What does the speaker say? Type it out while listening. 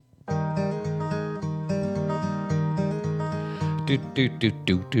Here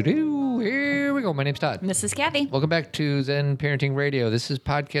we go. My name's Todd. This is Kathy. Welcome back to Zen Parenting Radio. This is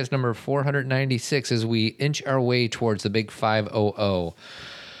podcast number 496 as we inch our way towards the big 500.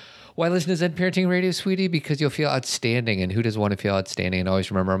 Why listen to Zen Parenting Radio, sweetie? Because you'll feel outstanding. And who doesn't want to feel outstanding? And always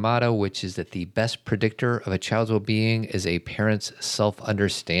remember our motto, which is that the best predictor of a child's well-being is a parent's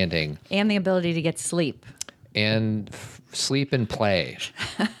self-understanding. And the ability to get sleep. And sleep and play.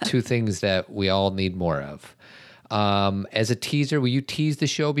 Two things that we all need more of. As a teaser, will you tease the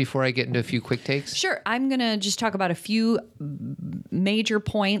show before I get into a few quick takes? Sure. I'm going to just talk about a few major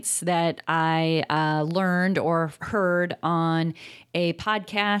points that I learned or heard on a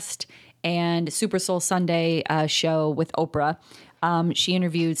podcast and Super Soul Sunday show with Oprah. She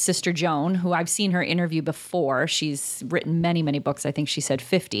interviewed Sister Joan, who I've seen her interview before. She's written many, many books. I think she said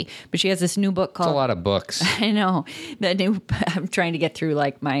 50. But she has this new book called... That's a lot of books. I know. I'm trying to get through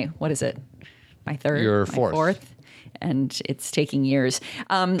my third? Your my fourth. Fourth. And it's taking years.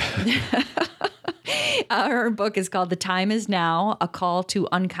 Her book is called The Time Is Now, A Call to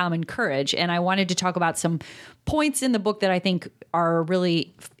Uncommon Courage. And I wanted to talk about some points in the book that I think are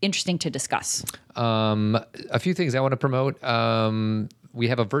really interesting to discuss. A few things I want to promote. We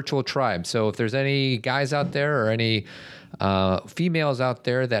have a virtual tribe. So if there's any guys out there or any females out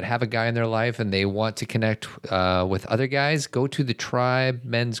there that have a guy in their life and they want to connect with other guys, go to the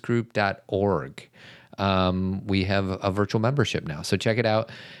tribemensgroup.org. We have a virtual membership now, so check it out.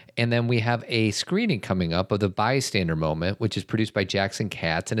 And then we have a screening coming up of The Bystander Moment, which is produced by Jackson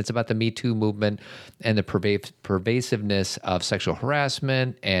Katz, and it's about the Me Too movement and the pervasiveness of sexual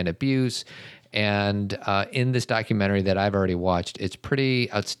harassment and abuse. And in this documentary that I've already watched, it's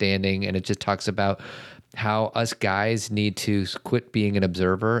pretty outstanding, and it just talks about how us guys need to quit being an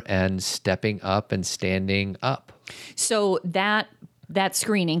observer and stepping up and standing up. So that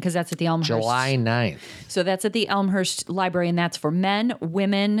screening, because that's at the Elmhurst. July 9th. So that's at the Elmhurst Library, and that's for men,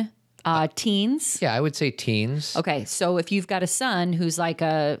 women, teens. Yeah, I would say teens. Okay, so if you've got a son who's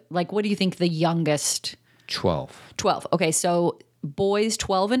what do you think the youngest? 12. 12. Okay, so boys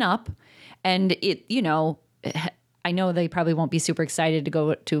 12 and up, and I know they probably won't be super excited to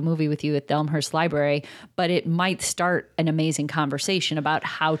go to a movie with you at the Elmhurst Library, but it might start an amazing conversation about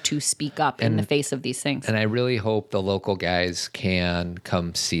how to speak up in the face of these things. And I really hope the local guys can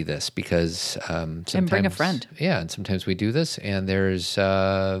come see this because sometimes... And bring a friend. Yeah, and sometimes we do this, and there's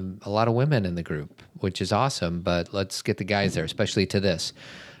a lot of women in the group, which is awesome, but let's get the guys there, especially to this.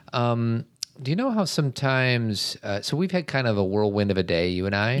 Do you know how sometimes... so we've had kind of a whirlwind of a day, you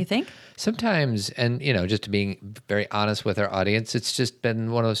and I. You think? Sometimes, and just being very honest with our audience, it's just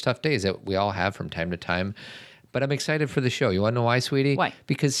been one of those tough days that we all have from time to time. But I'm excited for the show. You want to know why, sweetie? Why?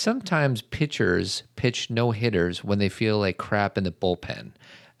 Because sometimes pitchers pitch no-hitters when they feel like crap in the bullpen,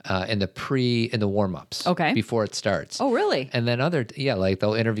 in the warm-ups, okay, before it starts. Oh, really? And then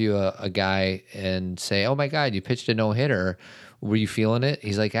they'll interview a guy and say, "Oh my God, you pitched a no-hitter. Were you feeling it?"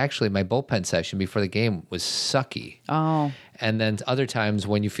 He's like, "Actually, my bullpen session before the game was sucky." Oh. And then other times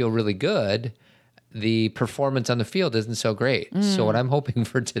when you feel really good, the performance on the field isn't so great. So what I'm hoping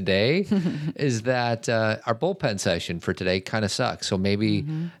for today is that our bullpen session for today kind of sucks. So maybe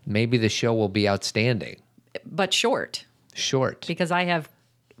the show will be outstanding. But short. Short. Because I have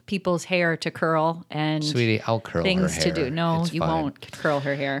people's hair to curl and sweetie, I'll curl things her hair. to do. No, it's you fine. won't curl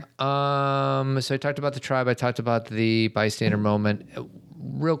her hair. So I talked about the tribe. I talked about the bystander moment.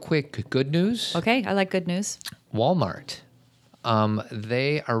 Real quick, good news. Okay, I like good news. Walmart.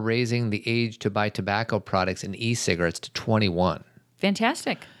 They are raising the age to buy tobacco products and e-cigarettes to 21.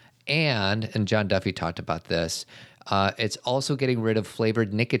 Fantastic. And John Duffy talked about this, it's also getting rid of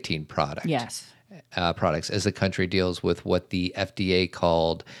flavored nicotine products. Yes. Products as the country deals with what the FDA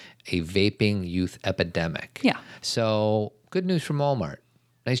called a vaping youth epidemic. Yeah. So good news from Walmart.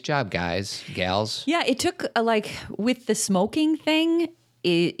 Nice job, guys, gals. Yeah, it took with the smoking thing,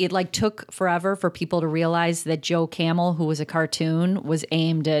 it took forever for people to realize that Joe Camel, who was a cartoon, was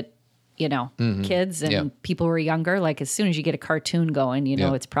aimed at kids and people who are younger. Like as soon as you get a cartoon going,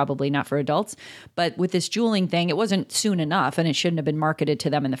 it's probably not for adults. But with this juuling thing, it wasn't soon enough, and it shouldn't have been marketed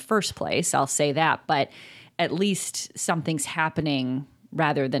to them in the first place. I'll say that. But at least something's happening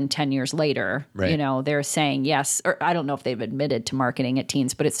rather than 10 years later. Right. They're saying yes, or I don't know if they've admitted to marketing at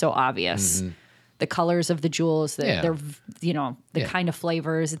teens, but it's so obvious. Mm-hmm. The colors of the jewels, they're kind of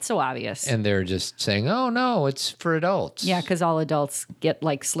flavors. It's so obvious. And they're just saying, "Oh no, it's for adults." Yeah, because all adults get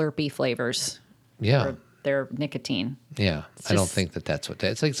like Slurpee flavors. Yeah, for their nicotine. Yeah, I don't think that's what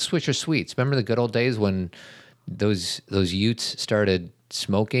it's like. Swisher Sweets. Remember the good old days when those Utes started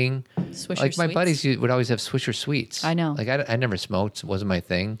smoking? Swisher like my Sweets? buddies would always have Swisher Sweets. I know. Like I never smoked; it wasn't my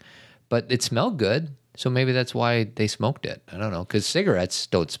thing, but it smelled good. So maybe that's why they smoked it. I don't know. Because cigarettes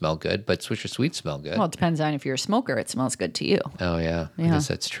don't smell good, but Swisher Sweets smell good. Well, it depends on if you're a smoker. It smells good to you. Oh, yeah. I guess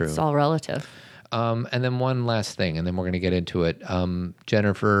that's true. It's all relative. And then one last thing, and then we're going to get into it.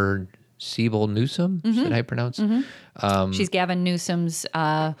 Jennifer Siebel Newsom, is that how you pronounce it? She's Gavin Newsom's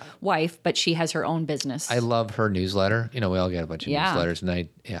wife, but she has her own business. I love her newsletter. We all get a bunch of newsletters, and I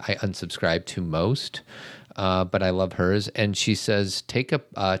unsubscribe to most, but I love hers. And she says,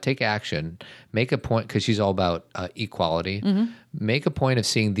 take action, make a point, because she's all about equality. Make a point of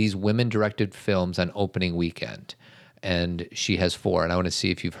seeing these women-directed films on opening weekend. And she has 4, and I want to see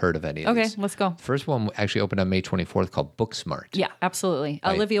if you've heard of any of these. Okay, let's go. First one actually opened on May 24th, called Booksmart. Yeah, absolutely.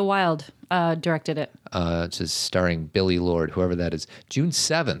 Olivia Wilde directed it. It says starring Billy Lord, whoever that is. June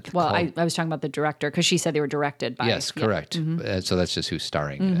 7th. Well, I was talking about the director because she said they were directed by. Yes, correct. So that's just who's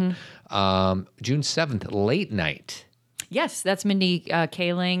starring in it. June 7th, Late Night. Yes, that's Mindy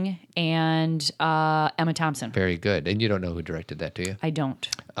Kaling and Emma Thompson. Very good. And you don't know who directed that, do you? I don't.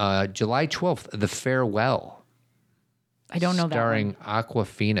 July 12th, The Farewell. I don't know that one. Starring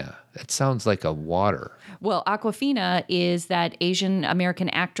Awkwafina. That sounds like a water. Well, Awkwafina is that Asian American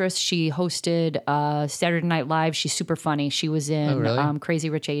actress. She hosted Saturday Night Live. She's super funny. She was in Crazy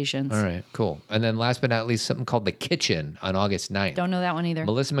Rich Asians. All right, cool. And then last but not least, something called The Kitchen on August 9th. Don't know that one either.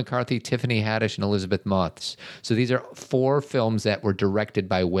 Melissa McCarthy, Tiffany Haddish, and Elizabeth Moss. So these are 4 films that were directed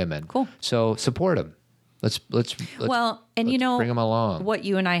by women. Cool. So support them. Let's well, and let's you know bring them along. What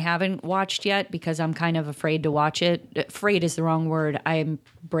you and I haven't watched yet because I'm kind of afraid to watch it. Afraid is the wrong word. I'm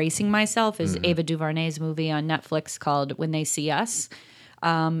bracing myself. Is Ava DuVernay's movie on Netflix called When They See Us,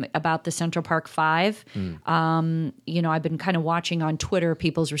 about the Central Park Five. I've been kind of watching on Twitter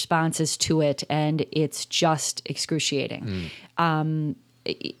people's responses to it, and it's just excruciating. The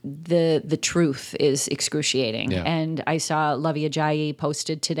truth is excruciating. Yeah. And I saw Lovey Ajayi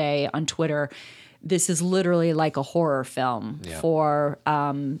posted today on Twitter. This is literally like a horror film for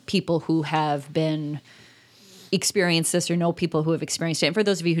people who have been experienced this or know people who have experienced it. And for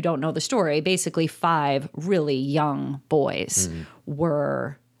those of you who don't know the story, basically 5 really young boys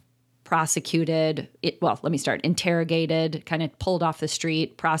were prosecuted. Interrogated, kind of pulled off the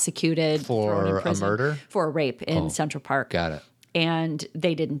street, prosecuted, thrown in For a prison murder? For a rape in Central Park. Got it. And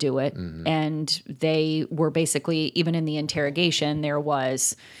they didn't do it. And they were basically, even in the interrogation, they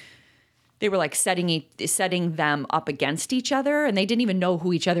were like setting them up against each other, and they didn't even know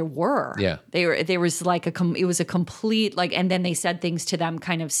who each other were. Yeah, it was a complete and then they said things to them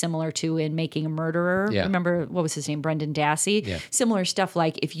kind of similar to in Making a Murderer. Yeah. Remember what was his name, Brendan Dassey? Yeah. Similar stuff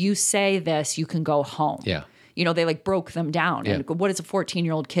like if you say this, you can go home. Yeah. They like broke them down. Yeah. And what does a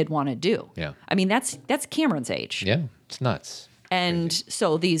 14-year-old kid want to do? Yeah. I mean that's Cameron's age. Yeah, it's nuts. And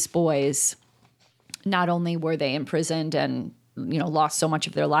so these boys, not only were they imprisoned and lost so much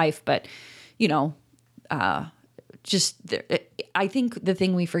of their life, but I think the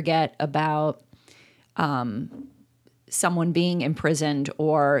thing we forget about someone being imprisoned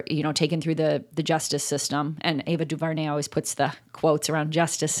or taken through the justice system, and Ava DuVernay always puts the quotes around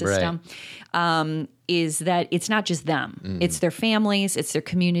justice system, is that it's not just them. It's their families, it's their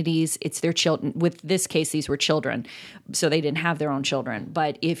communities, it's their children. With this case, these were children, so they didn't have their own children.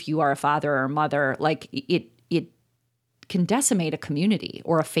 But if you are a father or mother, like it can decimate a community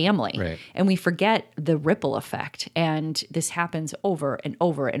or a family. Right. And we forget the ripple effect. And this happens over and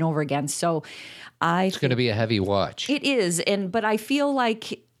over and over again. So it's going to be a heavy watch. It is. But I feel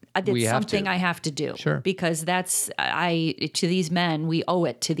like it's something to. I have to do. Sure. Because to these men, we owe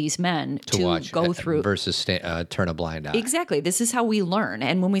it to these men to watch go through. Versus turn a blind eye. Exactly. This is how we learn.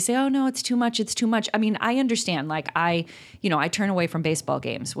 And when we say, oh, no, it's too much, it's too much. I mean, I understand. Like I turn away from baseball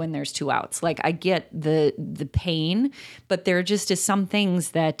games when there's 2 outs. Like I get the pain, but there just is some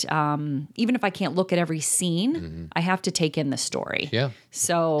things that even if I can't look at every scene, I have to take in the story. Yeah.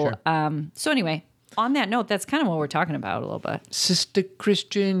 So, so anyway, on that note, that's kind of what we're talking about a little bit. Sister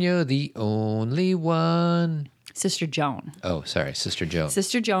Christian, you're the only one. Sister Joan. Oh, sorry, Sister Joan.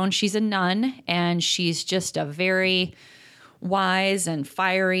 Sister Joan, she's a nun, and she's just a very wise and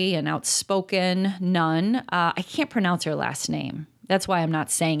fiery and outspoken nun. I can't pronounce her last name. That's why I'm not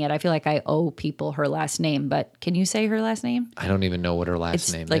saying it. I feel like I owe people her last name, but can you say her last name? I don't even know what her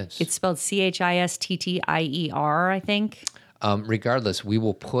last name is. It's spelled Chisttier, I think. Regardless, we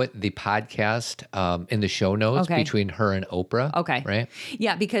will put the podcast in the show notes between her and Oprah. Okay. Right?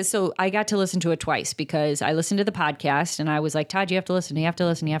 Yeah, because so I got to listen to it twice because I listened to the podcast and I was like, Todd, you have to listen.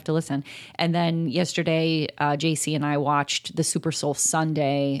 And then yesterday, JC and I watched the Super Soul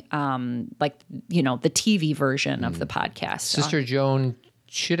Sunday, the TV version of the podcast. Sister Joan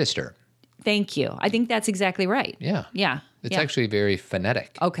Chittister. Thank you. I think that's exactly right. Yeah. Yeah. It's actually very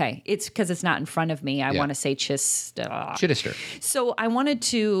phonetic. Okay. It's because it's not in front of me. I want to say Chichester. So I wanted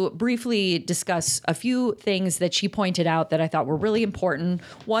to briefly discuss a few things that she pointed out that I thought were really important.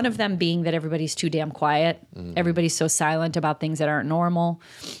 One of them being that everybody's too damn quiet. Everybody's so silent about things that aren't normal.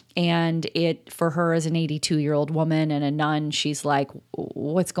 And for her as an 82-year-old woman and a nun, she's like,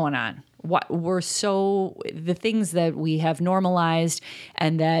 what's going on? The things that we have normalized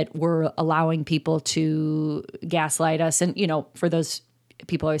and that we're allowing people to gaslight us. And, for those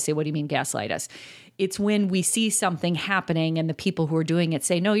people always say, what do you mean gaslight us? It's when we see something happening and the people who are doing it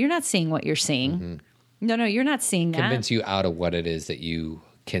say, no, you're not seeing what you're seeing. No, you're not seeing that. Convince you out of what it is that you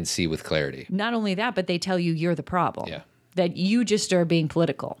can see with clarity. Not only that, but they tell you you're the problem. Yeah. That you just are being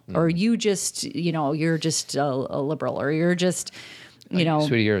political or you just, you're just a liberal or you're just...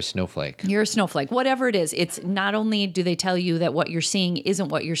 Sweetie, you're a snowflake. You're a snowflake. Whatever it is, it's not only do they tell you that what you're seeing isn't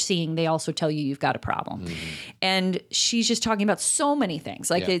what you're seeing, they also tell you you've got a problem. And she's just talking about so many things.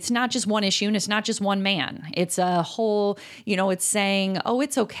 Like it's not just one issue and it's not just one man. It's a whole, it's saying, oh,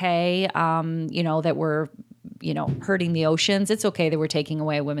 it's okay, that we're, hurting the oceans. It's okay that we're taking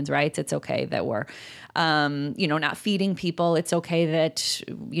away women's rights. It's okay that we're, not feeding people. It's okay that,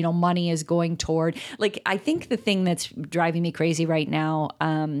 money is going toward, I think the thing that's driving me crazy right now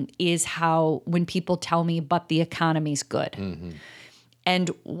is how when people tell me, but the economy's good. And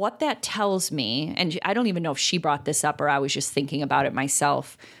what that tells me, and I don't even know if she brought this up or I was just thinking about it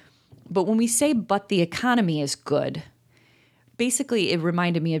myself, but when we say, but the economy is good, basically, it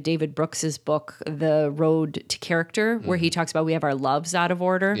reminded me of David Brooks's book, The Road to Character, where he talks about we have our loves out of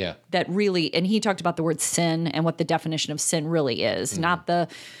order. Yeah. That really, and he talked about the word sin and what the definition of sin really is, not the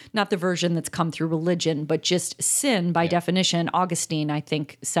version that's come through religion, but just sin by definition. Augustine, I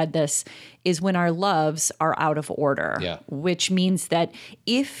think, said this, is when our loves are out of order, which means that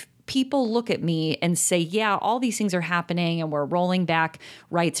if people look at me and say, yeah, all these things are happening and we're rolling back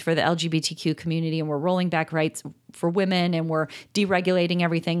rights for the LGBTQ community and we're rolling back rights for women and we're deregulating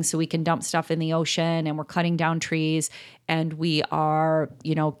everything so we can dump stuff in the ocean and we're cutting down trees and we are,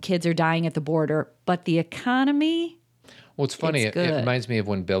 kids are dying at the border. But the economy... Well, it's funny. It reminds me of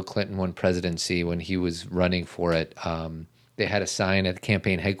when Bill Clinton won presidency, when he was running for it. They had a sign at the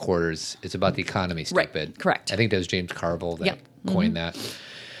campaign headquarters. It's about the economy, stupid. Right, correct. I think that was James Carville that coined that.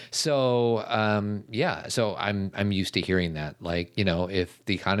 So, so I'm used to hearing that. If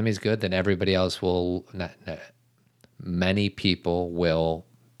the economy is good, then everybody else will, many people will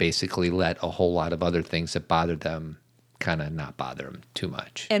basically let a whole lot of other things that bother them kind of not bother them too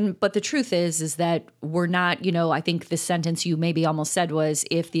much. But the truth is that we're not, I think the sentence you maybe almost said was,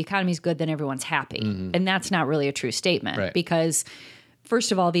 if the economy is good, then everyone's happy. And that's not really a true statement because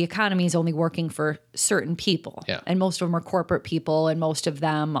first of all, the economy is only working for certain people. Yeah. And most of them are corporate people and most of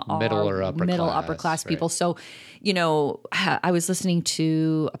them are middle or upper class people. So, I was listening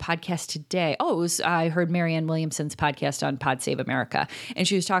to a podcast today. I heard Marianne Williamson's podcast on Pod Save America. And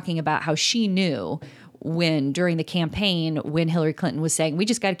she was talking about how she knew during the campaign, when Hillary Clinton was saying, we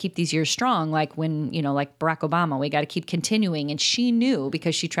just got to keep these years strong, like when, like Barack Obama, we got to keep continuing. And she knew,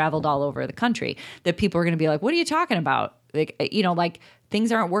 because she traveled all over the country, that people were going to be like, what are you talking about?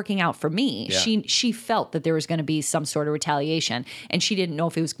 Things aren't working out for me. Yeah. She felt that there was going to be some sort of retaliation, and she didn't know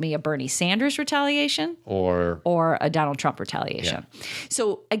if it was going to be a Bernie Sanders retaliation or a Donald Trump retaliation. Yeah.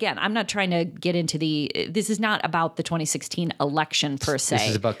 So again, I'm not trying to get into this is not about the 2016 election per se. This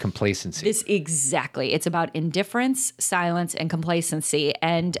is about complacency. Exactly. It's about indifference, silence, and complacency,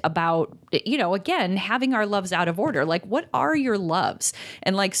 and about, again, having our loves out of order. Like, what are your loves?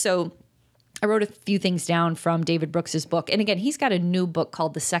 And so I wrote a few things down from David Brooks's book. And again, he's got a new book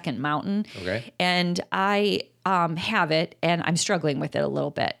called The Second Mountain. Okay. And I have it, and I'm struggling with it a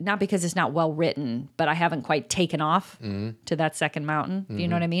little bit. Not because it's not well written, but I haven't quite taken off to that second mountain. Do you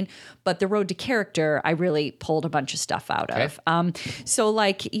know what I mean? But The Road to Character, I really pulled a bunch of stuff out of.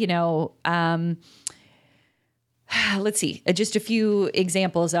 Let's see, just a few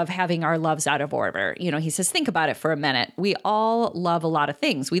examples of having our loves out of order. He says, think about it for a minute. We all love a lot of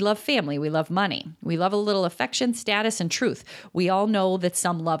things. We love family. We love money. We love a little affection, status, and truth. We all know that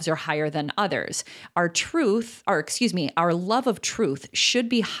some loves are higher than others. Our love of truth should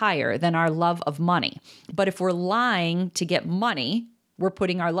be higher than our love of money. But if we're lying to get money, we're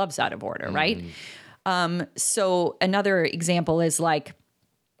putting our loves out of order, right? So another example is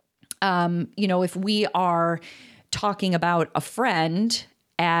if we are talking about a friend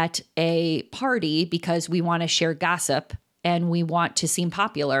at a party because we want to share gossip and we want to seem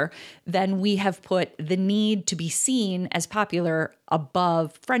popular, then we have put the need to be seen as popular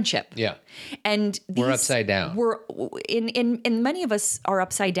above friendship. Yeah. And we're upside down. We're in many of us are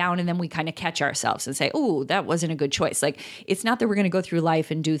upside down, and then we kind of catch ourselves and say, "Oh, that wasn't a good choice." Like, it's not that we're going to go through life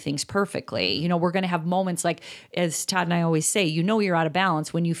and do things perfectly. You know, we're going to have moments like, as Todd and I always say, you know, you're out of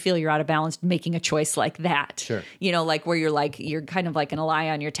balance when you feel you're out of balance making a choice like that. Sure. You know, like where you're kind of like going to lie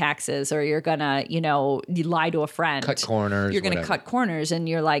on your taxes, or you're going to, you know, you lie to a friend. Cut corners. You're going to cut corners, and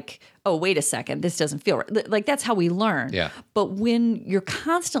you're like, oh, wait a second, this doesn't feel right. Like, that's how we learn. Yeah. But when you're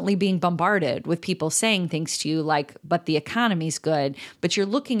constantly being bombarded with people saying things to you like, but the economy's good, but you're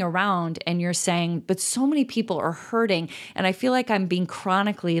looking around and you're saying, but so many people are hurting, and I feel like I'm being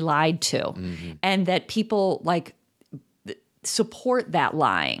chronically lied to, and that people like support that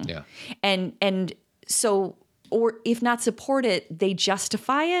lying. Yeah. And so, or if not support it, they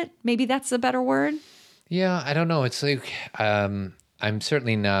justify it. Maybe that's the better word. Yeah, I don't know. It's like, I'm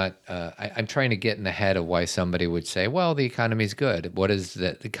certainly not, I'm trying to get in the head of why somebody would say, well, the economy's good. What does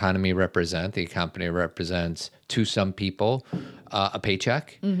the economy represent? The economy represents, to some people, a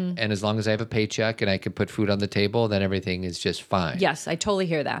paycheck. And as long as I have a paycheck and I can put food on the table, then everything is just fine. Yes, I totally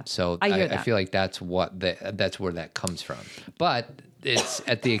hear that. So I feel like that's where that comes from. But it's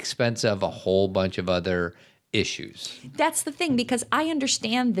at the expense of a whole bunch of other issues. That's the thing, because I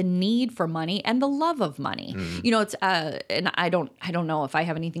understand the need for money and the love of money. You know, it's and I don't know if I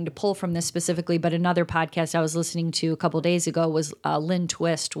have anything to pull from this specifically, but another podcast I was listening to a couple of days ago was Lynn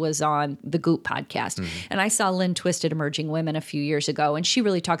Twist was on the Goop podcast. And I saw Lynn Twist at Emerging Women a few years ago, and she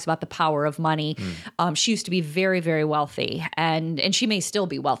really talks about the power of money. She used to be very, very wealthy, and she may still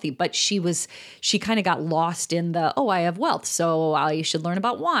be wealthy, but she kind of got lost in the, I have wealth, so I should learn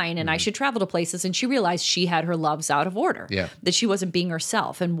about wine and I should travel to places. And she realized she had her loves out of order, that she wasn't being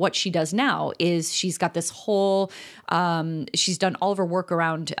herself. And what she does now is she's got this whole, she's done all of her work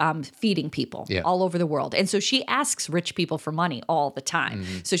around feeding people all over the world. And so she asks rich people for money all the time.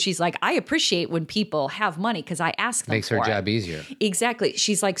 So she's like, I appreciate when people have money because I ask them Makes for her it. job easier. Exactly.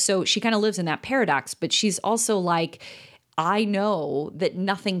 She's like, so she kind of lives in that paradox, but she's also like, I know that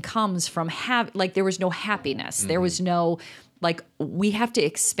nothing comes from there was no happiness. There was no, like, we have to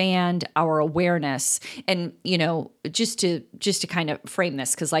expand our awareness. And, you know, just to kind of frame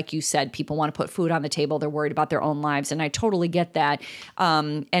this, because like you said, people want to put food on the table. They're worried about their own lives. And I totally get that.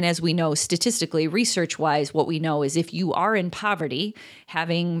 And as we know, statistically, research wise, what we know is if you are in poverty,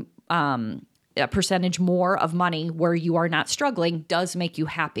 having a percentage more of money where you are not struggling does make you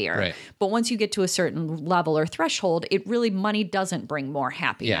happier. Right. But once you get to a certain level or threshold, money doesn't bring more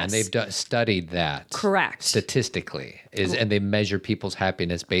happiness. Yeah, and they've studied that. Correct. Statistically, and they measure people's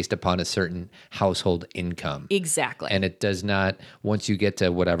happiness based upon a certain household income. Exactly. And it does not, once you get to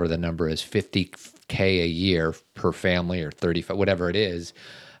whatever the number is, $50K a year per family or 35, whatever it is.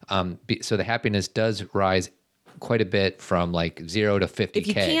 So the happiness does rise quite a bit from like 0 to 50K. If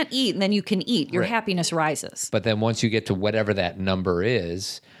you can't eat, then you can eat. Your happiness rises. But then once you get to whatever that number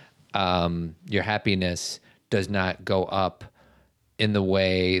is, your happiness does not go up in the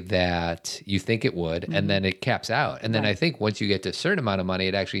way that you think it would, and then it caps out. And then I think once you get to a certain amount of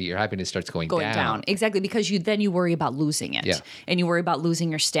money, your happiness starts going down. Exactly, because you worry about losing it, and you worry about losing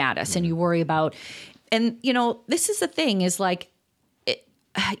your status, and you worry about, and you know, this is the thing is like,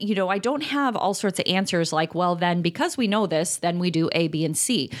 you know, I don't have all sorts of answers like, well, then because we know this, then we do A, B, and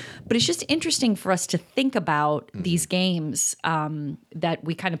C. But it's just interesting for us to think about these games that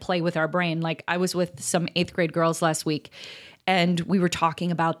we kind of play with our brain. Like I was with some 8th grade girls last week, and we were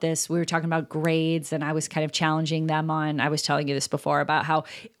talking about this. We were talking about grades, and I was kind of challenging them on, I was telling you this before, about how,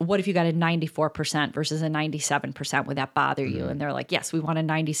 what if you got a 94% versus a 97%? Would that bother you? And they're like, yes, we want a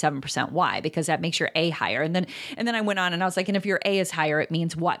 97%. Why? Because that makes your A higher. And then I went on and I was like, and if your A is higher, it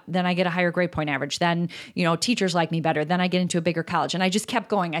means what? Then I get a higher grade point average. Then, you know, teachers like me better. Then I get into a bigger college. And I just kept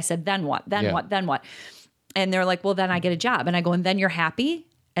going. I said, then what? Then what? Then what? And they're like, well, then I get a job. And I go, and then you're happy?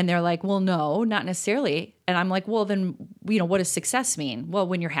 And they're like, well, no, not necessarily. And I'm like, well, then, you know, what does success mean? Well,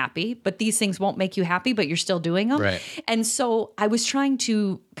 when you're happy, but these things won't make you happy, but you're still doing them. Right. And so I was trying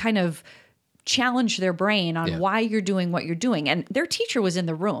to kind of challenge their brain on why you're doing what you're doing. And their teacher was in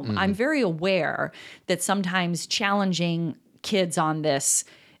the room. I'm very aware that sometimes challenging kids on this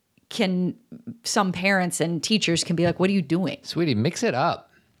some parents and teachers can be like, what are you doing? Sweetie, mix it up.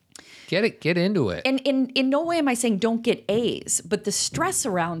 Get into it. And in no way am I saying don't get A's, but the stress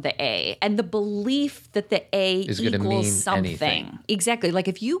around the A and the belief that the A is going to mean equals something. Anything. Exactly. Like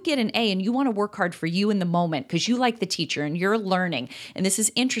if you get an A and you want to work hard for you in the moment because you like the teacher and you're learning and this is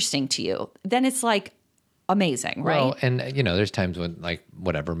interesting to you, then it's like, amazing, right? Well, and there's times when like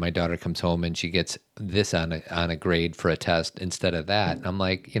whatever, my daughter comes home and she gets this on a grade for a test instead of that. And I'm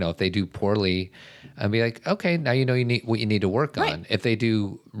like, if they do poorly, I'd be like, okay, now you need what you need to work on. If they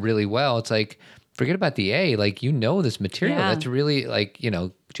do really well, it's like, forget about the A. Like, this material. Yeah. That's really like,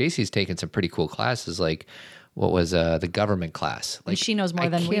 JC's taken some pretty cool classes. Like, what was the government class? Like, And she knows more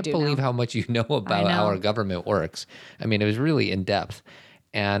than we do. I can't believe now. how much you know about how our government works. I mean, it was really in depth.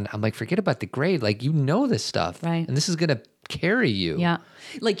 And I'm like, forget about the grade. Like, this stuff. Right. And this is going to carry you. Yeah.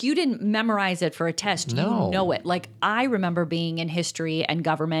 Like, you didn't memorize it for a test. No. You know it. Like, I remember being in history and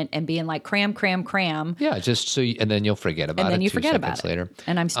government and being like, cram, cram, cram. Yeah, just so and then you'll forget about it. And then you 2 forget seconds about later. it.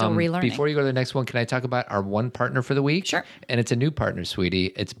 And I'm still relearning. Before you go to the next one, can I talk about our one partner for the week? Sure. And it's a new partner, sweetie.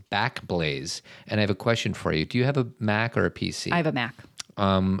 It's Backblaze. And I have a question for you. Do you have a Mac or a PC? I have a Mac.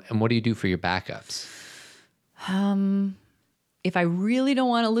 And what do you do for your backups? If I really don't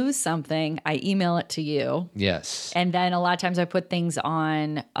want to lose something, I email it to you. Yes. And then a lot of times I put things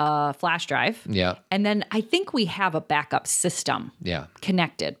on a flash drive. Yeah. And then I think we have a backup system Yeah.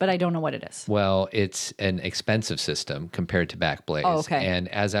 connected, but I don't know what it is. Well, it's an expensive system compared to Backblaze. Oh, okay. And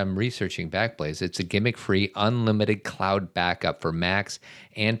as I'm researching Backblaze, it's a gimmick-free, unlimited cloud backup for Macs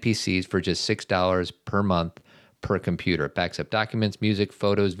and PCs for just $6 per month per computer. It backs up documents, music,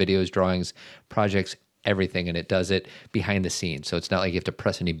 photos, videos, drawings, projects, everything, and it does it behind the scenes. So it's not like you have to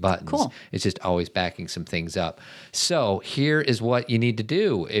press any buttons. Cool. It's just always backing some things up. So here is what you need to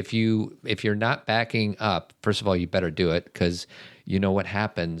do. If you're not backing up, first of all, you better do it, because you know what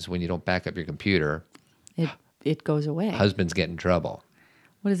happens when you don't back up your computer. It goes away. Husbands get in trouble.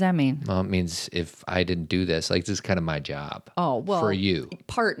 What does that mean? Well, it means if I didn't do this, like, this is kind of my job. Oh, well, for you.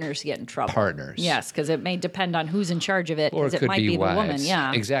 Partners get in trouble. Partners. Yes, because it may depend on who's in charge of it. Or Because it could might be be wives. the woman.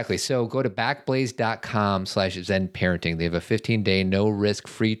 Yeah. Exactly. So go to backblaze.com/zenparenting. They have a 15-day no risk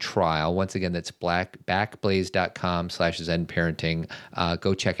free trial. Once again, that's backblaze.com/zenparenting.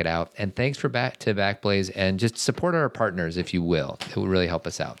 Go check it out. And thanks to Backblaze, and just support our partners if you will. It will really help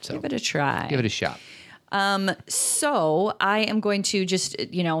us out. So Give it a try. give it a shot. So I am going to just,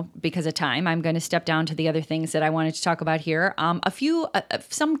 because of time, I'm going to step down to the other things that I wanted to talk about here.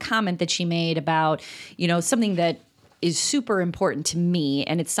 Some comment that she made about, something that is super important to me,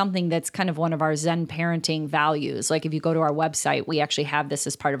 and it's something that's kind of one of our Zen parenting values. Like, if you go to our website, we actually have this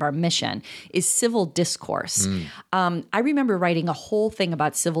as part of our mission, is civil discourse. I remember writing a whole thing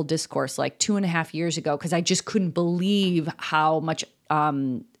about civil discourse like 2.5 years ago, because I just couldn't believe how much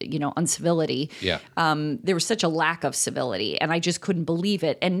uncivility. Yeah. There was such a lack of civility, and I just couldn't believe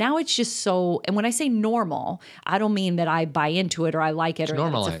it. And now it's just so, and when I say normal, I don't mean that I buy into it or I like it or that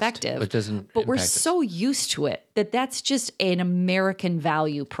it's normalized, effective. but we're impact us. so used to it that that's just an American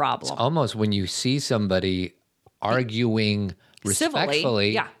value problem. Almost when you see somebody arguing Civilly,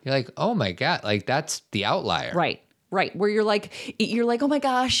 respectfully, yeah. you're like, oh my God, like, that's the outlier. Right. Where you're like, oh my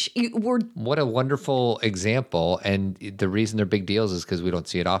gosh, What a wonderful example. And the reason they're big deals is because we don't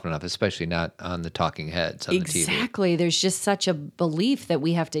see it often enough, especially not on the talking heads on the TV. Exactly. There's just such a belief that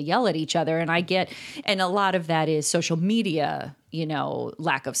we have to yell at each other. And a lot of that is social media,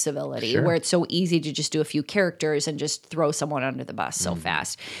 lack of civility, Sure. where it's so easy to just do a few characters and just throw someone under the bus so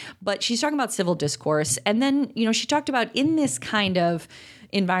fast. But she's talking about civil discourse. And then, she talked about in this kind of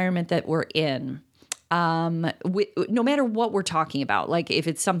environment that we're in, no matter what we're talking about, like if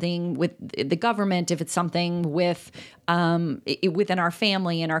it's something with the government, if it's something with within our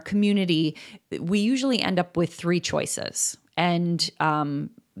family and our community, we usually end up with 3 choices. And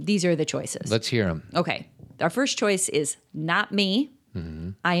these are the choices. Let's hear them. Okay. Our first choice is not me.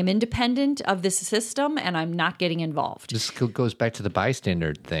 I am independent of this system and I'm not getting involved. This goes back to the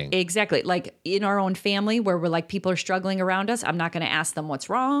bystander thing. Exactly. Like in our own family where we're like, people are struggling around us. I'm not going to ask them what's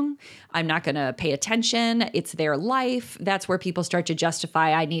wrong. I'm not going to pay attention. It's their life. That's where people start to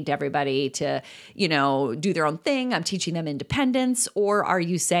justify, I need everybody to, do their own thing. I'm teaching them independence. Or are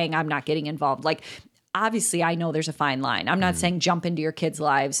you saying I'm not getting involved? Like, obviously, I know there's a fine line. I'm not saying jump into your kids'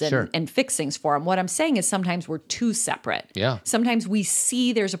 lives and, Sure. and fix things for them. What I'm saying is sometimes we're too separate. Yeah. Sometimes we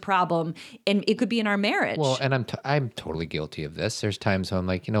see there's a problem, and it could be in our marriage. Well, and I'm totally guilty of this. There's times when I'm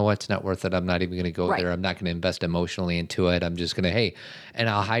like, you know what, it's not worth it. I'm not even going to go Right. there. I'm not going to invest emotionally into it. I'm just going to, and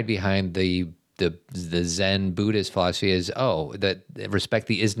I'll hide behind the Zen Buddhist philosophy is, that respect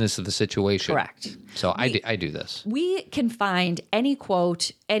the isness of the situation. Correct. So I do this. We can find any quote,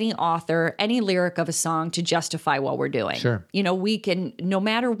 any author, any lyric of a song to justify what we're doing. Sure. We can, no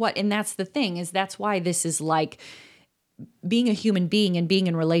matter what, and that's the thing, is that's why this is like being a human being and being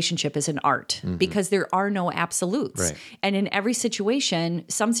in relationship is an art because there are no absolutes. Right. And in every situation,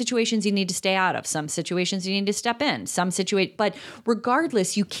 some situations you need to stay out of, some situations you need to step in, but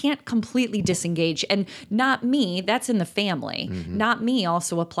regardless, you can't completely disengage. And not me, that's in the family. Not me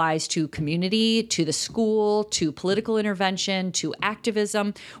also applies to community, to the school, to political intervention, to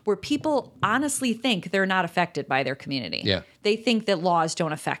activism, where people honestly think they're not affected by their community. Yeah. They think that laws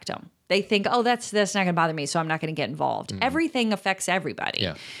don't affect them. They think, oh, that's not going to bother me, so I'm not going to get involved. Everything affects everybody.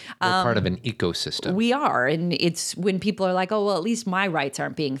 Yeah. We're part of an ecosystem. We are. And it's when people are like, oh, well, at least my rights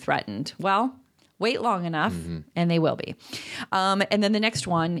aren't being threatened. Well, wait long enough, and they will be. And then the next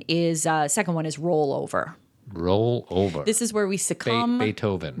one is, second one is rollover. Roll over. This is where we succumb.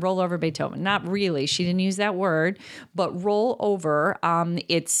 Beethoven. Roll over Beethoven. Not really. She didn't use that word, but roll over.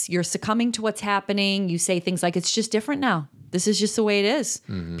 It's you're succumbing to what's happening. You say things like, it's just different now. This is just the way it is.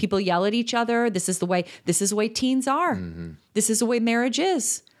 People yell at each other. This is the way teens are. This is the way marriage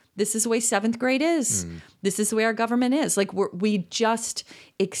is. This is the way seventh grade is. This is the way our government is. Like we just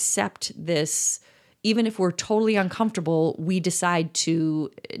accept this. Even if we're totally uncomfortable, we decide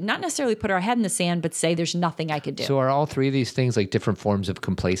to not necessarily put our head in the sand, but say there's nothing I could do. So are all three of these things like different forms of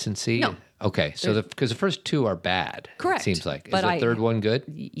complacency? No. Okay. So because the first two are bad. Correct. It seems like. Is But the third one good?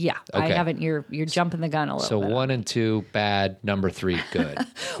 Yeah. Okay. I haven't. You're jumping the gun a little So bit. 1 and 2 bad, number 3 good.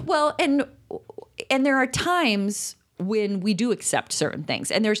 Well, and there are times when we do accept certain things,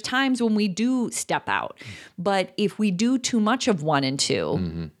 and there's times when we do step out. But if we do too much of 1 and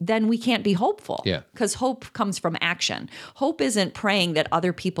 2, then we can't be hopeful. Yeah. Because hope comes from action. Hope isn't praying that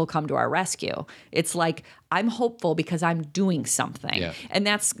other people come to our rescue. It's like, I'm hopeful because I'm doing something. Yeah. And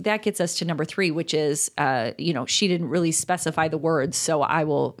that gets us to number 3, which is, she didn't really specify the words, so I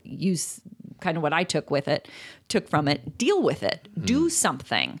will use kind of what I took from it, deal with it, do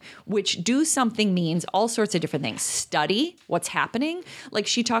something, which do something means all sorts of different things. Study what's happening. Like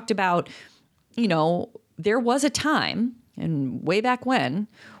she talked about, there was a time, and way back when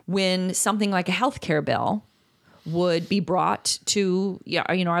something like a healthcare bill would be brought to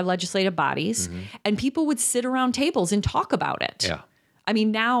our legislative bodies, and people would sit around tables and talk about it. Yeah. I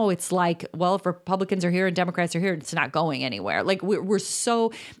mean, now it's like, well, if Republicans are here and Democrats are here, it's not going anywhere. Like we're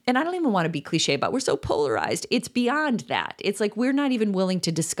so, and I don't even want to be cliche, but we're so polarized. It's beyond that. It's like we're not even willing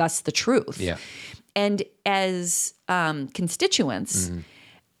to discuss the truth. Yeah. And as constituents,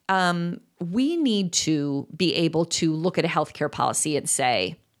 we need to be able to look at a healthcare policy and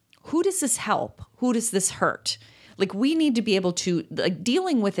say, who does this help? Who does this hurt? Like we need to be able to, like,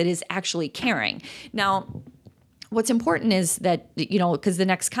 dealing with it is actually caring. Now, what's important is that, because the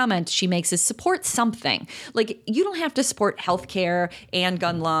next comment she makes is support something. Like, you don't have to support healthcare and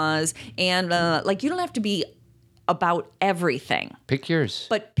gun laws and, you don't have to be about everything. Pick yours.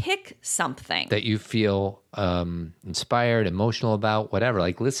 But pick something. That you feel inspired, emotional about, whatever.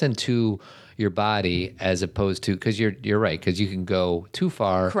 Like, listen to your body as opposed to, because you're right, because you can go too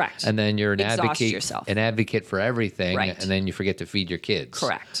far. Correct. And then you're Exhaust yourself. an advocate for everything. Right. And then you forget to feed your kids.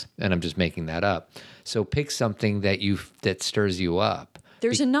 Correct. And I'm just making that up. So pick something that stirs you up.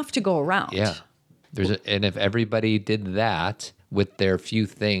 There's enough to go around. Yeah. And if everybody did that with their few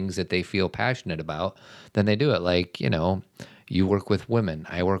things that they feel passionate about, then they do it. Like, you work with women,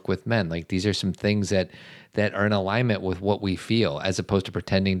 I work with men. Like, these are some things that are in alignment with what we feel, as opposed to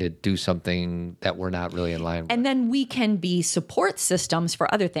pretending to do something that we're not really in line with. And then we can be support systems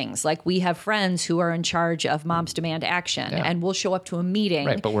for other things. Like, we have friends who are in charge of Moms Demand Action, and we'll show up to a meeting.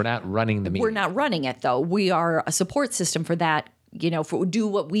 Right, but we're not running the meeting. We're not running it, though. We are a support system for that. Do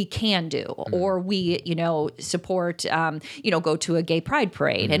what we can do, or we, support, go to a gay pride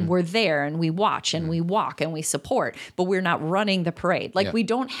parade, and we're there and we watch and we walk and we support, but we're not running the parade. Like, we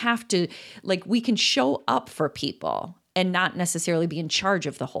don't have to, we can show up for people and not necessarily be in charge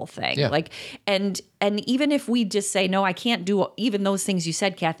of the whole thing. Yeah. And even if we just say, no, I can't do even those things you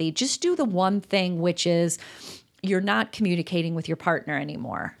said, Kathy, just do the one thing, which is you're not communicating with your partner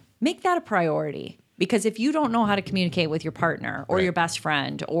anymore. Make that a priority. Because if you don't know how to communicate with your partner or your best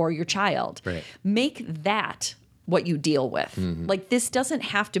friend or your child, make that what you deal with. Like, this doesn't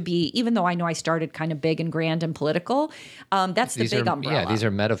have to be, even though I know I started kind of big and grand and political, that's the big umbrella. Yeah, these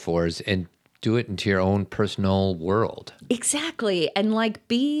are metaphors, and do it into your own personal world. Exactly. And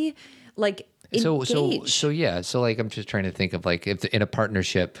be engaged. So I'm just trying to think of, if in a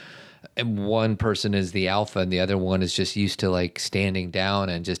partnership, and one person is the alpha and the other one is just used to standing down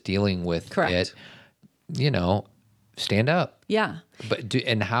and just dealing with it. Stand up. Yeah.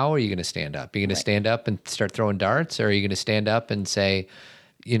 And how are you going to stand up? Are you going to stand up and start throwing darts, or are you going to stand up and say,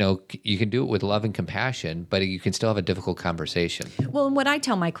 you can do it with love and compassion, but you can still have a difficult conversation. Well, and what I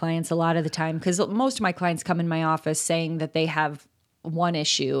tell my clients a lot of the time, because most of my clients come in my office saying that they have one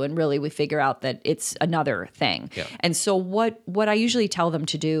issue, and really we figure out that it's another thing. Yeah. And so what I usually tell them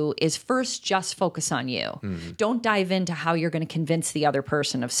to do is first just focus on you. Don't dive into how you're going to convince the other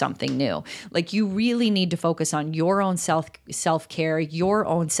person of something new. Like, you really need to focus on your own self-care, your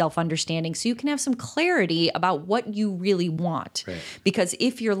own self-understanding, so you can have some clarity about what you really want. Right. Because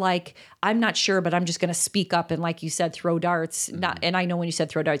if you're like, I'm not sure, but I'm just going to speak up and, like you said, throw darts. And I know when you said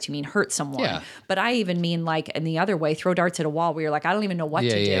throw darts, you mean hurt someone. Yeah. But I even mean like in the other way, throw darts at a wall where you're like, I don't even know what to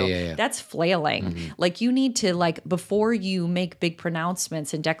do. Yeah. That's flailing. Like, you need to, like, before you make big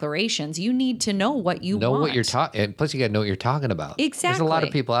pronouncements and declarations, you need to know what you Know want. what you're talking. Plus, you got to know what you're talking about. Exactly. There's a lot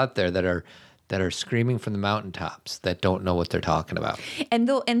of people out there that are screaming from the mountaintops that don't know what they're talking about. And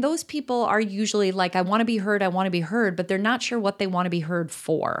those people are usually like, I want to be heard, but they're not sure what they want to be heard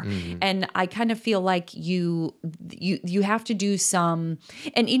for. And I kind of feel like you have to do some,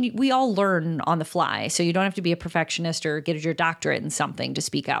 and we all learn on the fly. So you don't have to be a perfectionist or get your doctorate in something to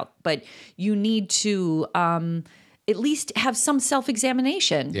speak out, but you need to at least have some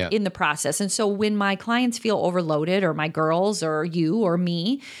self-examination in the process. And so when my clients feel overloaded, or my girls or you or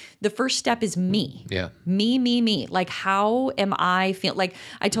me, the first step is me. Yeah. Me. Like, how am I feel? Like,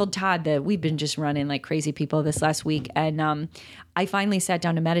 I told Todd that we've been just running like crazy people this last week. And I finally sat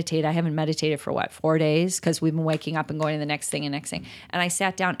down to meditate. I haven't meditated for 4 days, because we've been waking up and going to the next thing. And I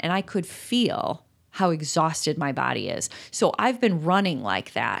sat down and I could feel how exhausted my body is. So I've been running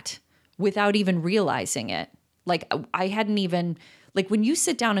like that without even realizing it. Like, I hadn't even, like, when you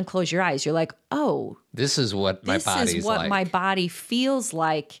sit down and close your eyes, you're like, oh, this is what my body's like. This is what my body feels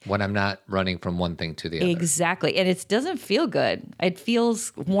like when I'm not running from one thing to the other. Exactly. And it doesn't feel good. It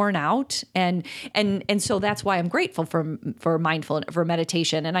feels worn out. And so that's why I'm grateful for mindfulness, for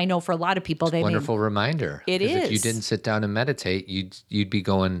meditation. And I know for a lot of people, wonderful reminder. It is. If you didn't sit down and meditate, you'd be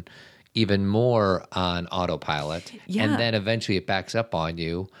going even more on autopilot. Yeah. And then eventually it backs up on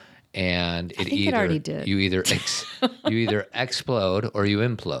you. And it already did. You either explode or you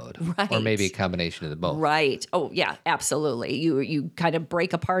implode, right. Or maybe a combination of the both. Right. Oh yeah, absolutely. You kind of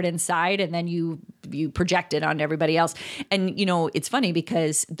break apart inside, and then you project it onto everybody else. And it's funny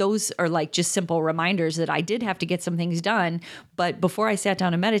because those are like just simple reminders that I did have to get some things done. But before I sat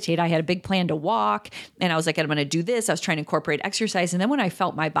down to meditate, I had a big plan to walk, and I was like, I'm going to do this. I was trying to incorporate exercise, and then when I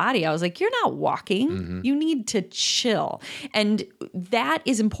felt my body, I was like, you're not walking. You need to chill, and that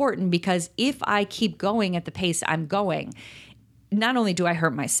is important. Because if I keep going at the pace I'm going, not only do I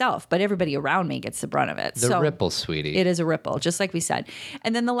hurt myself, but everybody around me gets the brunt of it. The ripple, sweetie. It is a ripple, just like we said.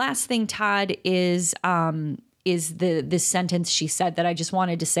 And then the last thing, Todd, is this sentence she said that I just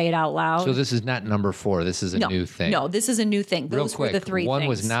wanted to say it out loud. So this is not number 4. This is a new thing. No, this is a new thing. Those Real quick, were the 3 1 things.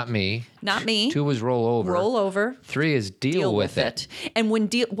 was not me. Not me. 2 was roll over. Roll over. 3 is deal with it. And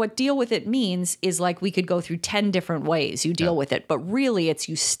what deal with it means is, like, we could go through 10 different ways you deal with it. But really, it's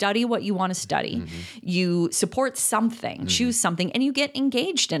you study what you want to study. You support something, choose something, and you get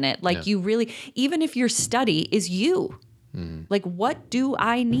engaged in it. Like, you really, even if your study is you. Like, what do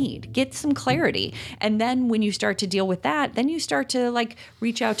I need? Get some clarity. And then when you start to deal with that, then you start to, like,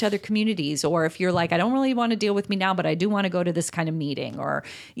 reach out to other communities. Or if you're like, I don't really want to deal with me now, but I do want to go to this kind of meeting, or,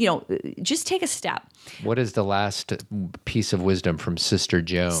 just take a step. What is the last piece of wisdom from Sister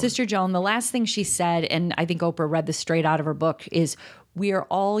Joan? Sister Joan, the last thing she said, and I think Oprah read this straight out of her book, is we are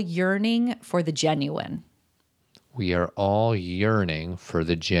all yearning for the genuine. We are all yearning for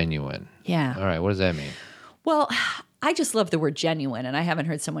the genuine. Yeah. All right. What does that mean? Well, I just love the word genuine, and I haven't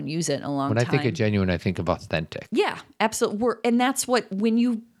heard someone use it in a long time. When I think of genuine, I think of authentic. Yeah, absolutely. And that's what, when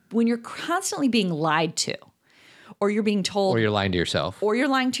you're constantly being lied to, or you're being told, or you're lying to yourself, or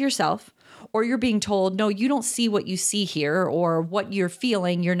you're being told, no, you don't see what you see here, or what you're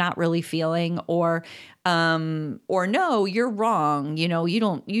feeling, you're not really feeling, or no, you're wrong.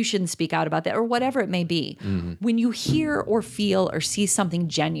 You shouldn't speak out about that, or whatever it may be. When you hear or feel or see something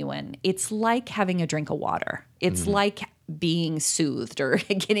genuine, it's like having a drink of water. It's like being soothed or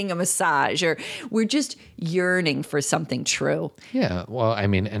getting a massage, or we're just yearning for something true. Yeah. Well, I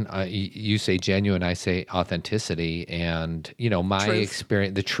mean, and you say genuine, I say authenticity, and my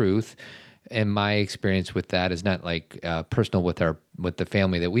experience, the truth. And my experience with that is not like personal with the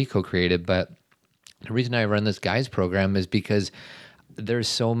family that we co-created, but the reason I run this guys program is because there's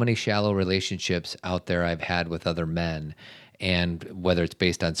so many shallow relationships out there I've had with other men, and whether it's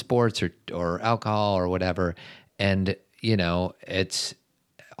based on sports or alcohol or whatever, and it's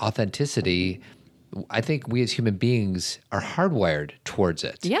authenticity. I think we as human beings are hardwired towards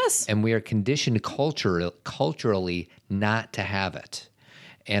it. Yes, and we are conditioned culturally not to have it.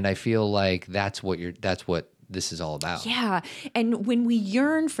 And I feel like that's what this is all about. Yeah. And when we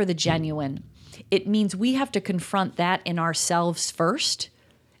yearn for the genuine, it means we have to confront that in ourselves first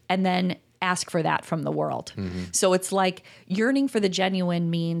and then ask for that from the world. So it's like yearning for the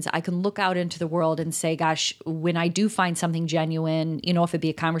genuine means I can look out into the world and say, gosh, when I do find something genuine, if it be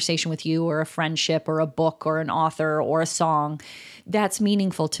a conversation with you or a friendship or a book or an author or a song, that's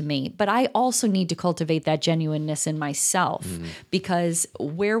meaningful to me. But I also need to cultivate that genuineness in myself because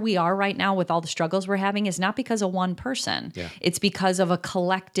where we are right now with all the struggles we're having is not because of one person. Yeah. It's because of a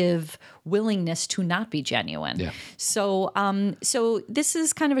collective willingness to not be genuine. Yeah. So this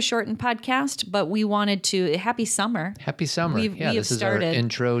is kind of a shortened podcast, but we wanted to, happy summer. Happy summer. We this have is started. Our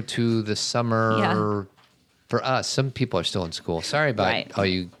intro to the summer. Yeah. For us, some people are still in school. Sorry about all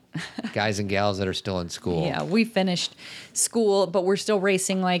you guys and gals that are still in school. Yeah, we finished school, but we're still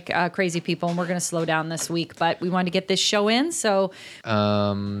racing like crazy people, and we're going to slow down this week. But we wanted to get this show in, so...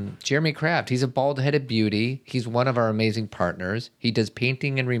 Jeremy Kraft, he's a bald-headed beauty. He's one of our amazing partners. He does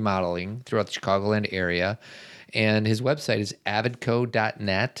painting and remodeling throughout the Chicagoland area. And his website is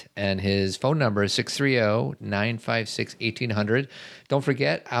avidco.net, and his phone number is 630-956-1800. Don't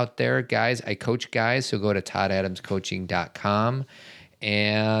forget, out there, guys, I coach guys, so go to toddadamscoaching.com.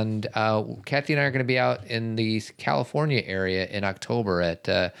 And Kathy and I are going to be out in the California area in October at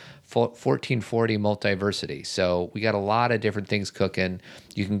 1440 Multiversity. So we got a lot of different things cooking.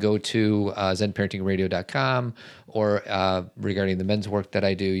 You can go to zenparentingradio.com, or regarding the men's work that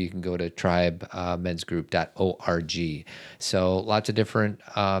I do, you can go to tribemensgroup.org. So lots of different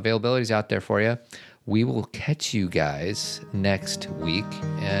availabilities out there for you. We will catch you guys next week,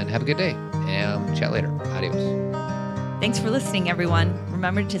 and have a good day. And chat later. Adios. Thanks for listening, everyone.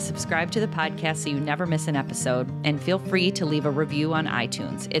 Remember to subscribe to the podcast so you never miss an episode, and feel free to leave a review on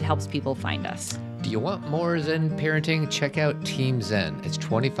iTunes. It helps people find us. Do you want more Zen parenting? Check out Team Zen. It's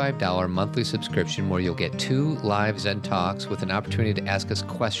 $25 monthly subscription where you'll get 2 live Zen talks with an opportunity to ask us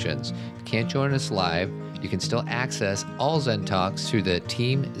questions. If you can't join us live, you can still access all Zen talks through the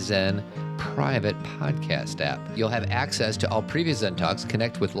Team Zen private podcast app. You'll have access to all previous Zen Talks,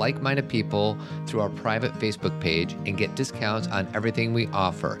 connect with like-minded people through our private Facebook page, and get discounts on everything we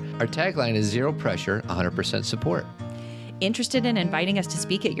offer. Our tagline is zero pressure, 100% support. Interested in inviting us to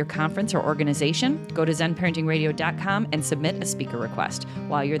speak at your conference or organization? Go to zenparentingradio.com and submit a speaker request.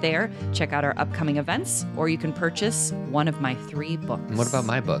 While you're there, check out our upcoming events, or you can purchase one of my 3 books. And what about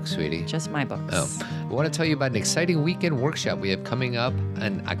my book, sweetie? Just my books. Oh, I want to tell you about an exciting weekend workshop we have coming up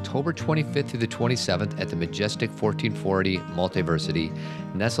on October 25th through the 27th at the majestic 1440 Multiversity,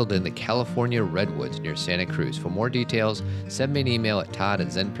 nestled in the California Redwoods near Santa Cruz. For more details, send me an email at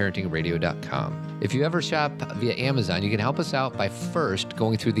todd@zenparentingradio.com. If you ever shop via Amazon, you can help us out by first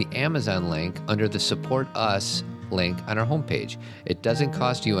going through the Amazon link under the Support Us link on our homepage. It doesn't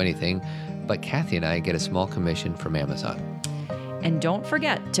cost you anything, but Kathy and I get a small commission from Amazon. And don't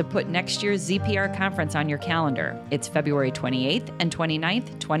forget to put next year's ZPR conference on your calendar. It's February 28th and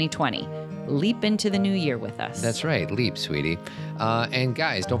 29th, 2020. Leap into the new year with us. That's right. Leap, sweetie. And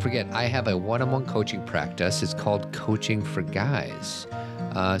guys, don't forget, I have a one-on-one coaching practice. It's called Coaching for Guys.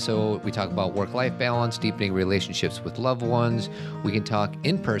 So we talk about work-life balance, deepening relationships with loved ones. We can talk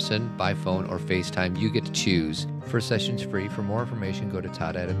in person, by phone, or FaceTime. You get to choose. First session's free. For more information, go to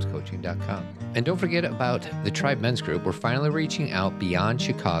toddadamscoaching.com. And don't forget about the Tribe Men's Group. We're finally reaching out beyond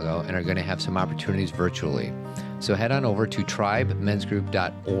Chicago and are going to have some opportunities virtually. So head on over to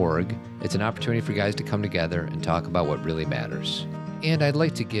tribemensgroup.org. It's an opportunity for guys to come together and talk about what really matters. And I'd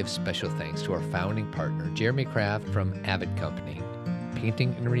like to give special thanks to our founding partner, Jeremy Kraft from Avid Company,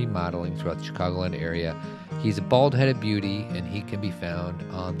 painting and remodeling throughout the Chicagoland area. He's a bald-headed beauty, and he can be found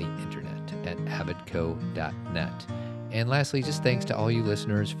on the internet at avidco.net. And lastly, just thanks to all you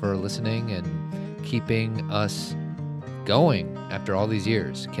listeners for listening and keeping us going after all these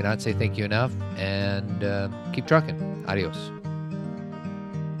years. Cannot say thank you enough, and keep trucking. Adios.